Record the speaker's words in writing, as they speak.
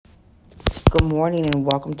Good morning and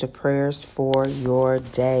welcome to Prayers for Your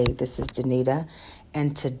Day. This is Danita,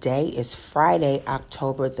 and today is Friday,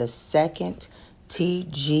 October the 2nd,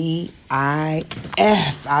 TGIF.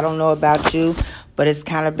 I don't know about you, but it's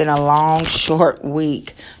kind of been a long, short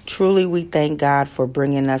week. Truly, we thank God for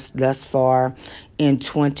bringing us thus far in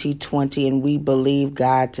 2020, and we believe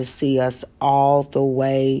God to see us all the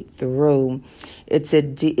way through. It's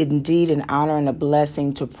indeed an honor and a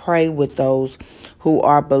blessing to pray with those who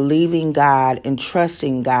are believing God and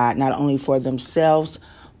trusting God, not only for themselves,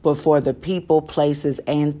 but for the people, places,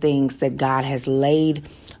 and things that God has laid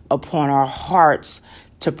upon our hearts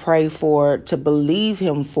to pray for, to believe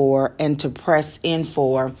Him for, and to press in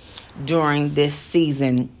for during this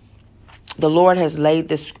season. The Lord has laid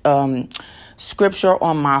this scripture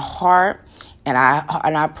on my heart, and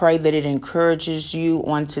I pray that it encourages you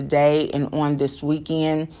on today and on this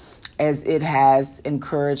weekend, as it has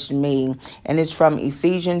encouraged me. And it's from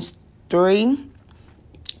Ephesians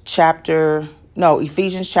chapter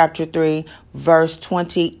 3, verse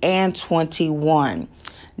 20 and 21.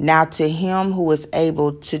 Now to Him who is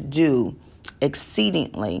able to do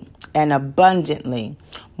exceedingly and abundantly,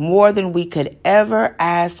 more than we could ever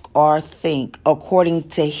ask or think, according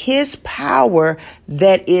to His power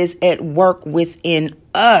that is at work within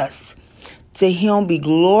us. To Him be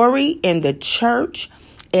glory in the church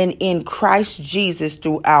and in Christ Jesus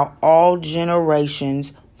throughout all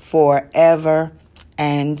generations, forever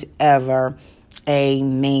and ever.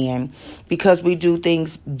 Amen. Because we do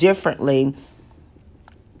things differently,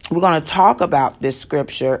 we're going to talk about this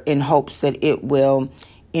scripture in hopes that it will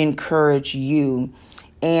encourage you.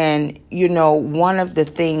 And, one of the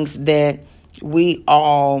things that we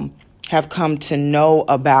all have come to know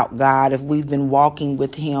about God, if we've been walking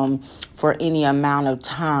with Him for any amount of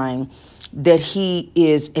time, that He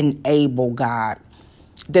is an able God,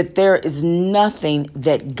 that there is nothing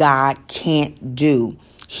that God can't do.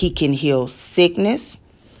 He can heal sickness.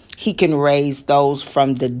 He can raise those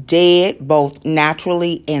from the dead, both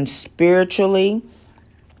naturally and spiritually.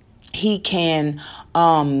 He can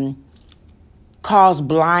cause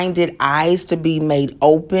blinded eyes to be made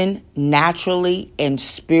open naturally and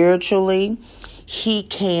spiritually. He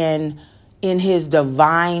can, in His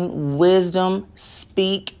divine wisdom,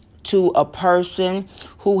 speak to a person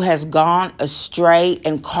who has gone astray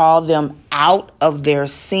and call them out of their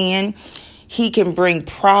sin. He can bring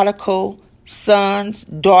prodigal sons,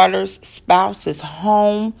 daughters, spouses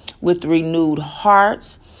home with renewed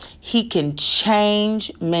hearts. He can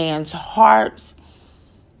change man's hearts.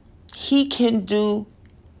 He can do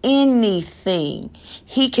anything.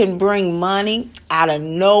 He can bring money out of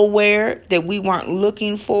nowhere that we weren't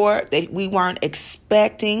looking for, that we weren't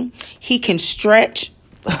expecting. He can stretch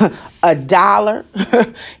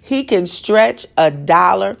 $1. He can stretch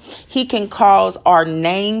 $1. He can cause our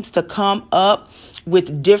names to come up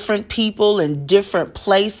with different people in different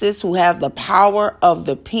places who have the power of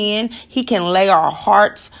the pen. He can lay our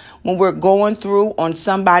hearts when we're going through on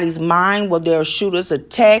somebody's mind, where they'll shoot us a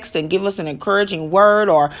text and give us an encouraging word,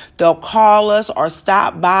 or they'll call us or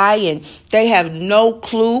stop by and they have no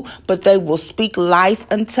clue, but they will speak life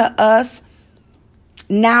unto us.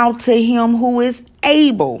 Now to Him who is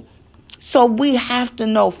able. So we have to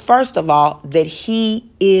know, first of all, that He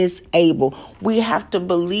is able. We have to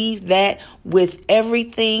believe that with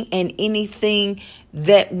everything and anything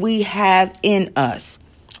that we have in us.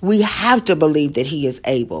 We have to believe that He is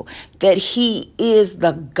able, that He is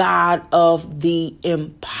the God of the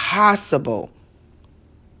impossible.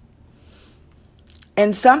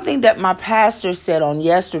 And something that my pastor said on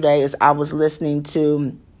yesterday, as I was listening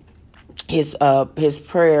to his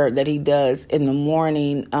prayer that he does in the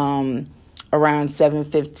morning around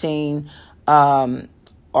 7:15,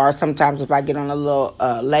 or sometimes if I get on a little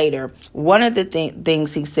later. One of the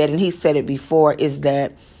things he said, and he said it before, is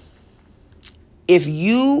that if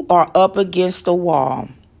you are up against the wall,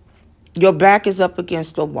 your back is up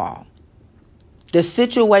against the wall, the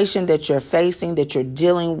situation that you're facing, that you're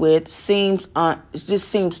dealing with seems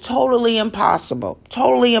totally impossible.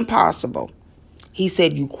 Totally impossible. He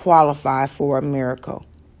said you qualify for a miracle.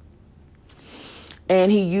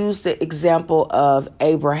 And he used the example of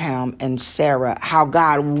Abraham and Sarah, how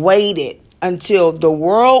God waited until the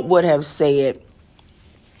world would have said,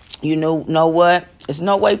 you know what? It's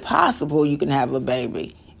no way possible you can have a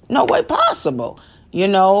baby. No way possible.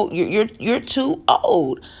 You're too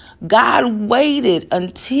old. God waited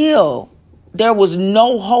until there was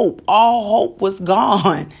no hope. All hope was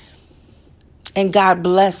gone. And God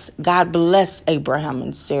blessed Abraham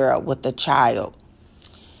and Sarah with a child.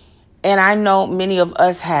 And I know many of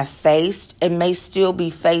us have faced and may still be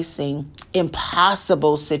facing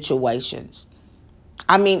impossible situations.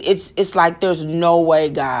 I mean, it's like there's no way,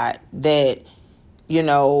 God, that,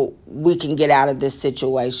 we can get out of this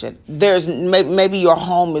situation. There's maybe your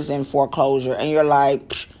home is in foreclosure and you're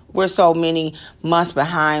like, we're so many months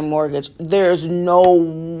behind mortgage. There's no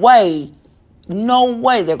way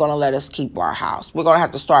they're going to let us keep our house. We're going to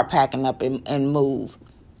have to start packing up and move.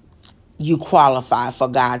 You qualify for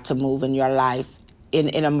God to move in your life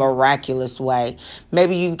in a miraculous way.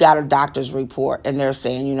 Maybe you've got a doctor's report and they're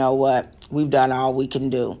saying, you know what, we've done all we can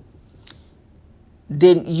do.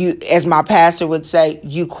 Then you, as my pastor would say,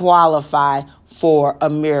 you qualify for a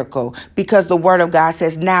miracle, because the word of God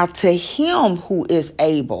says, now to him who is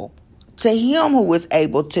able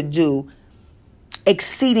to do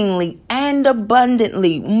exceedingly and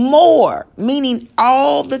abundantly more, meaning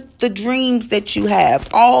all the dreams that you have,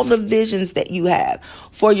 all the visions that you have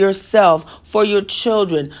for yourself, for your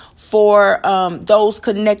children, for those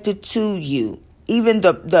connected to you, even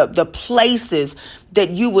the places that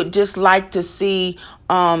you would just like to see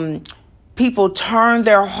people turn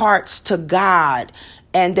their hearts to God,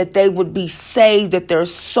 and that they would be saved, that their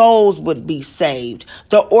souls would be saved.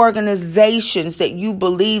 The organizations that you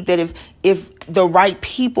believe that if the right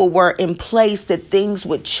people were in place, that things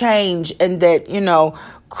would change, and that,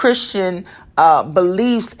 Christian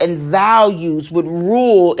beliefs and values would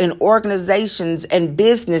rule in organizations and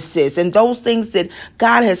businesses, and those things that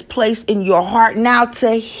God has placed in your heart. Now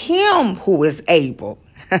to him who is able,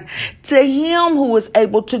 to him who is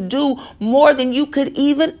able to do more than you could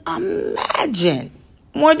even imagine,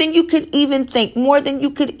 more than you could even think, more than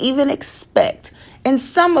you could even expect. And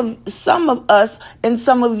some of us and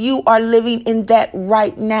some of you are living in that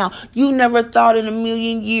right now. You never thought in a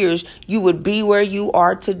million years you would be where you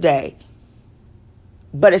are today.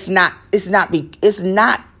 But it's not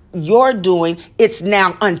your doing. It's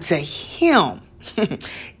now unto him.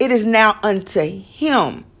 It is now unto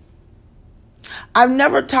him. I've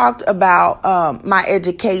never talked about my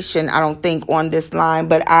education, I don't think, on this line,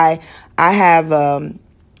 but I have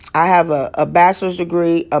a bachelor's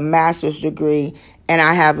degree, a master's degree, and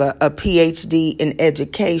I have a PhD in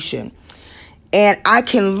education. And I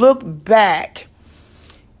can look back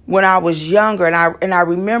when I was younger, and I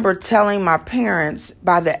remember telling my parents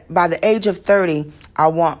by the age of 30, I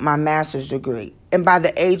want my master's degree. And by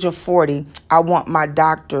the age of 40, I want my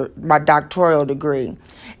doctoral degree.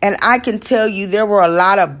 And I can tell you there were a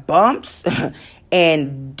lot of bumps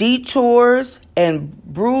and detours and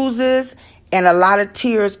bruises and a lot of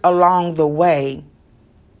tears along the way.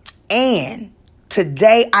 And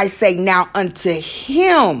today I say, now unto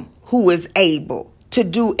him who is able to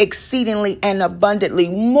do exceedingly and abundantly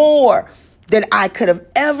more than I could have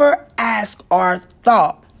ever asked or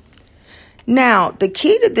thought. Now, the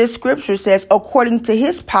key to this scripture says, according to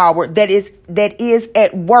his power that is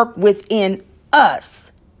at work within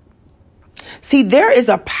us. See, there is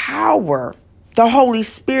a power, the Holy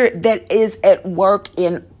Spirit, that is at work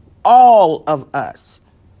in all of us.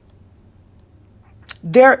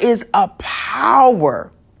 There is a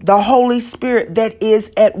power, the Holy Spirit, that is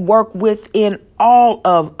at work within all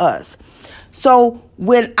of us. So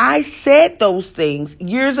when I said those things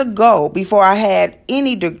years ago, before I had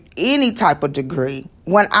any type of degree,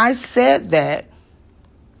 when I said that,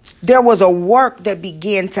 there was a work that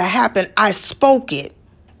began to happen. I spoke it.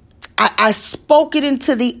 I spoke it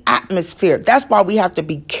into the atmosphere. That's why we have to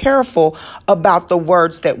be careful about the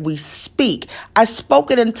words that we speak. I spoke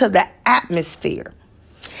it into the atmosphere.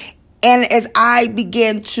 And as I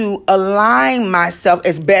began to align myself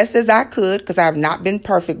as best as I could, because I have not been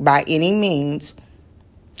perfect by any means,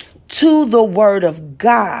 to the word of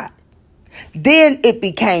God, then it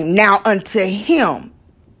became now unto him.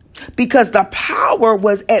 Because the power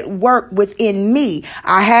was at work within me.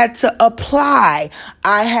 I had to apply.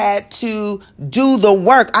 I had to do the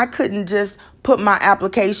work. I couldn't just put my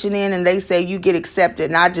application in and they say you get accepted.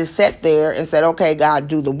 And I just sat there and said, okay, God,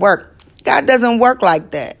 do the work. God doesn't work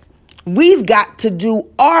like that. We've got to do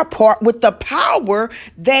our part with the power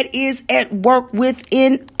that is at work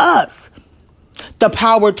within us. The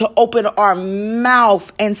power to open our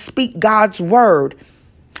mouth and speak God's word.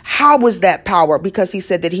 How was that power? Because he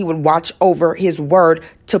said that he would watch over his word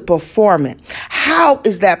to perform it. How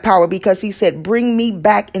is that power? Because he said, bring me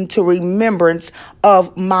back into remembrance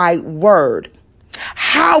of my word.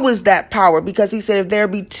 How is that power? Because he said, if there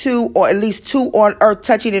be two or at least two on earth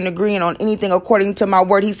touching and agreeing on anything according to my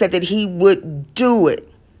word, he said that he would do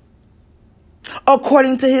it.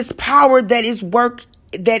 According to his power that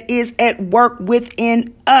is at work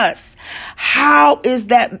within us. How is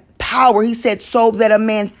that power? He said, so that a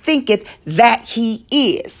man thinketh that he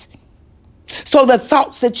is. So the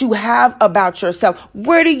thoughts that you have about yourself,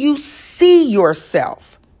 where do you see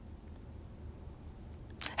yourself?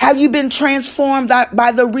 Have you been transformed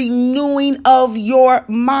by the renewing of your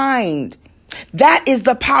mind? That is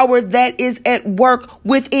the power that is at work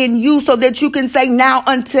within you so that you can say now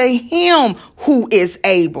unto him who is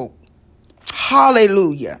able.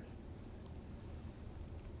 Hallelujah.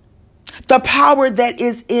 The power that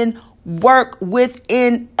is in work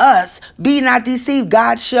within us. Be not deceived.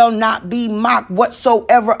 God shall not be mocked.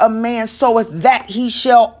 Whatsoever a man soweth, that he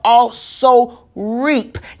shall also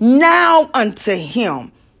reap. Now unto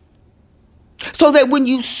him. So that when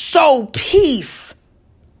you sow peace,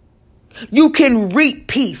 you can reap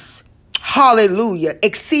peace. Hallelujah.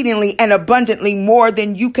 Exceedingly and abundantly more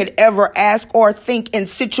than you could ever ask or think in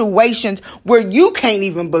situations where you can't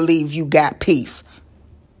even believe you got peace.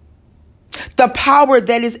 The power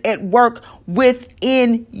that is at work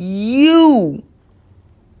within you.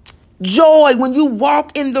 Joy. When you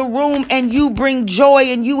walk in the room and you bring joy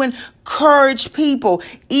and you encourage people,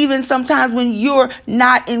 even sometimes when you're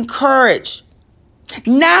not encouraged.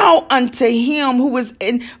 Now unto him who is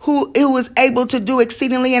able to do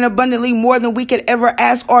exceedingly and abundantly more than we could ever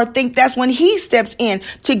ask or think. That's when he steps in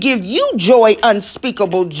to give you joy,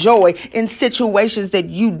 unspeakable joy in situations that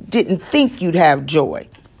you didn't think you'd have joy.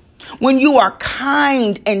 When you are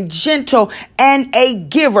kind and gentle and a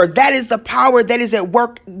giver, that is the power that is at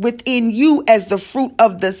work within you as the fruit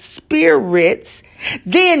of the spirits.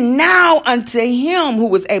 Then now unto him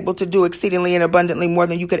who is able to do exceedingly and abundantly more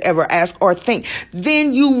than you could ever ask or think.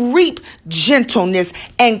 Then you reap gentleness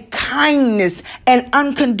and kindness and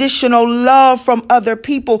unconditional love from other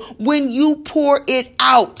people when you pour it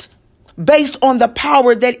out. Based on the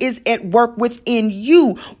power that is at work within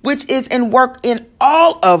you, which is in work in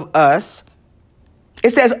all of us.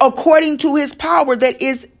 It says, according to his power that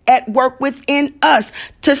is at work within us,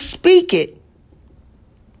 to speak it,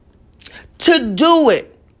 to do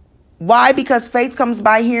it. Why? Because faith comes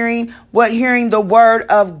by hearing the word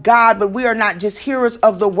of God. But we are not just hearers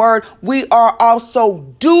of the word. We are also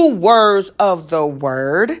doers of the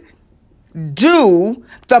word. Do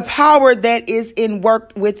the power that is in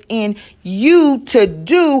work within you to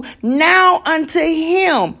do now unto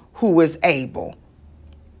him who is able.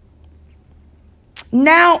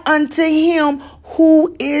 Now unto him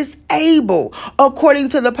who is able, according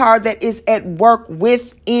to the power that is at work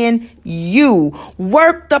within you.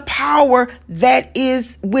 Work the power that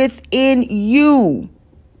is within you.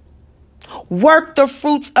 Work the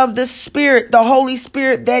fruits of the Spirit, the Holy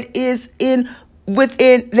Spirit that is in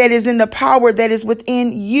the power that is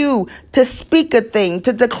within you to speak a thing,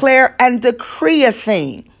 to declare and decree a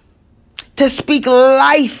thing, to speak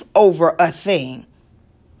life over a thing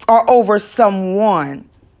or over someone,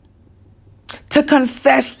 to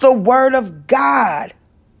confess the word of God.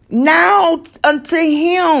 Now unto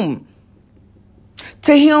him.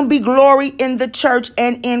 To him be glory in the church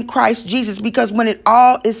and in Christ Jesus, because when it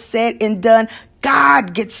all is said and done,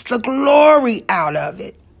 God gets the glory out of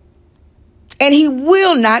it. And he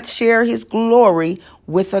will not share his glory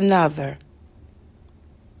with another.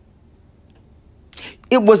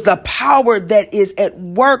 It was the power that is at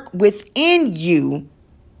work within you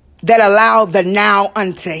that allowed the now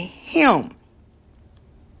unto him.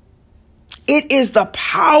 It is the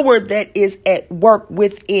power that is at work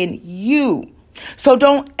within you. So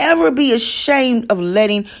don't ever be ashamed of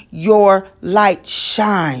letting your light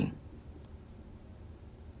shine.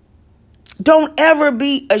 Don't ever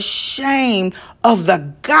be ashamed of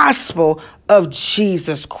the gospel of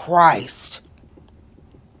Jesus Christ.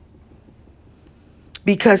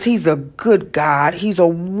 Because he's a good God. He's a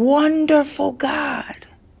wonderful God.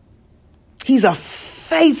 He's a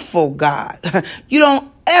faithful God. You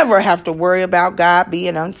don't ever have to worry about God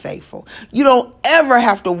being unfaithful. You don't ever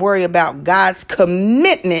have to worry about God's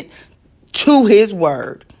commitment to his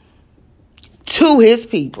word, to his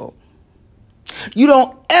people. You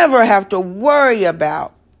don't ever have to worry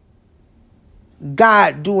about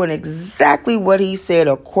God doing exactly what he said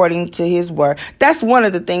according to his word. That's one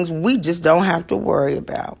of the things we just don't have to worry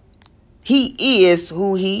about. He is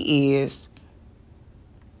who he is.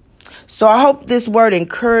 So I hope this word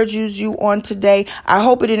encourages you on today. I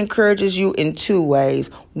hope it encourages you in two ways.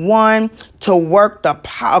 One, to work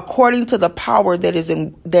according to the power that is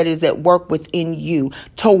at work within you.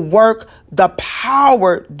 To work the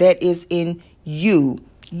power that is in you.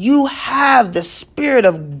 You have the Spirit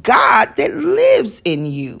of God that lives in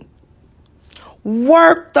you.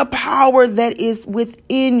 Work the power that is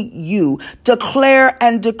within you. Declare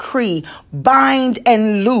and decree. Bind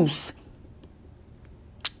and loose.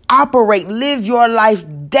 Operate, live your life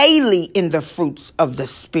daily in the fruits of the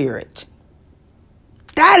Spirit.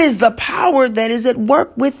 That is the power that is at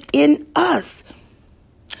work within us.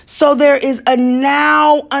 So there is a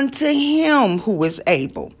now unto him who is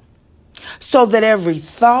able, so that every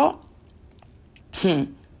thought,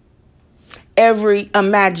 every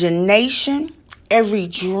imagination, every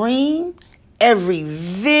dream, every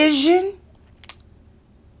vision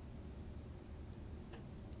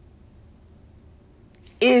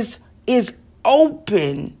is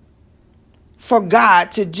open for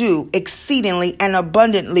God to do exceedingly and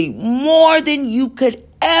abundantly more than you could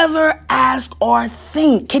ever ask or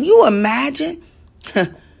think. Can you imagine?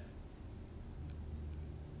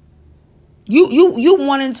 You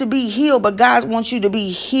wanting to be healed, but God wants you to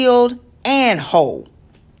be healed and whole.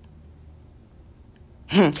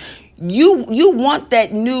 You want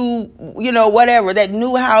that new, whatever, that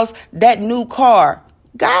new house, that new car.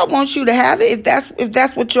 God wants you to have it if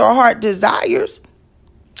that's what your heart desires.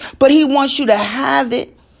 But he wants you to have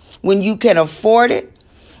it when you can afford it,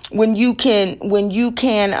 when you can, where you're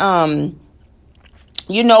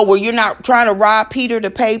not trying to rob Peter to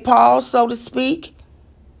pay Paul, so to speak.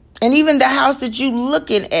 And even the house that you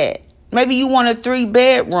looking at, maybe you want a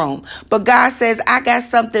 3-bedroom, but God says, I got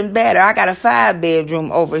something better. I got a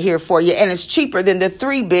 5-bedroom over here for you, and it's cheaper than the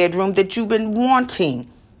 3-bedroom that you've been wanting.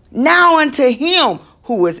 Now unto him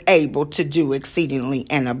who is able to do exceedingly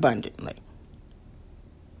and abundantly.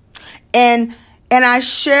 And I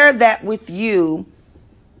share that with you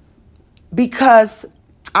because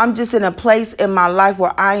I'm just in a place in my life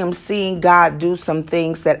where I am seeing God do some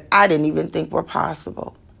things that I didn't even think were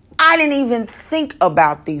possible. I didn't even think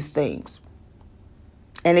about these things.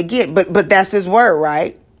 And again, but that's his word,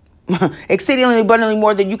 right? Exceedingly abundantly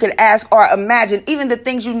more than you could ask or imagine, even the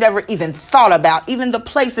things you never even thought about, even the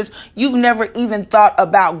places you've never even thought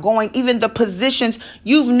about going, even the positions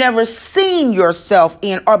you've never seen yourself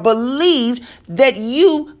in or believed that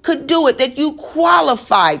you could do it, that you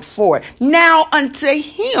qualified for it. Now unto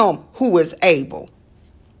him who is able.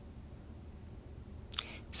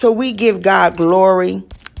 So we give God glory,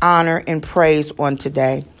 honor, and praise on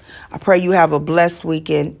today. I pray you have a blessed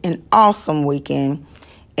weekend, an awesome weekend.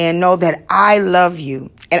 And know that I love you.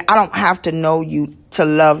 And I don't have to know you to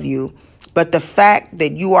love you. But the fact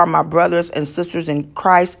that you are my brothers and sisters in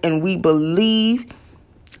Christ and we believe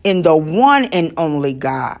in the one and only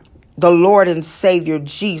God, the Lord and Savior,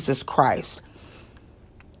 Jesus Christ,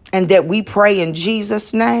 and that we pray in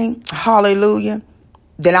Jesus' name, hallelujah,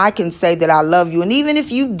 then I can say that I love you. And even if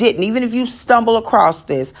you didn't, even if you stumble across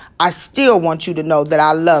this, I still want you to know that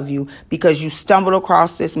I love you because you stumbled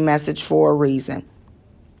across this message for a reason.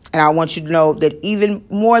 And I want you to know that even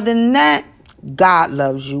more than that, God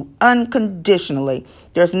loves you unconditionally.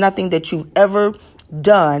 There's nothing that you've ever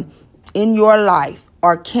done in your life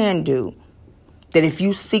or can do that if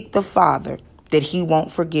you seek the Father, that he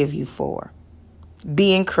won't forgive you for.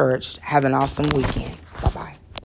 Be encouraged. Have an awesome weekend.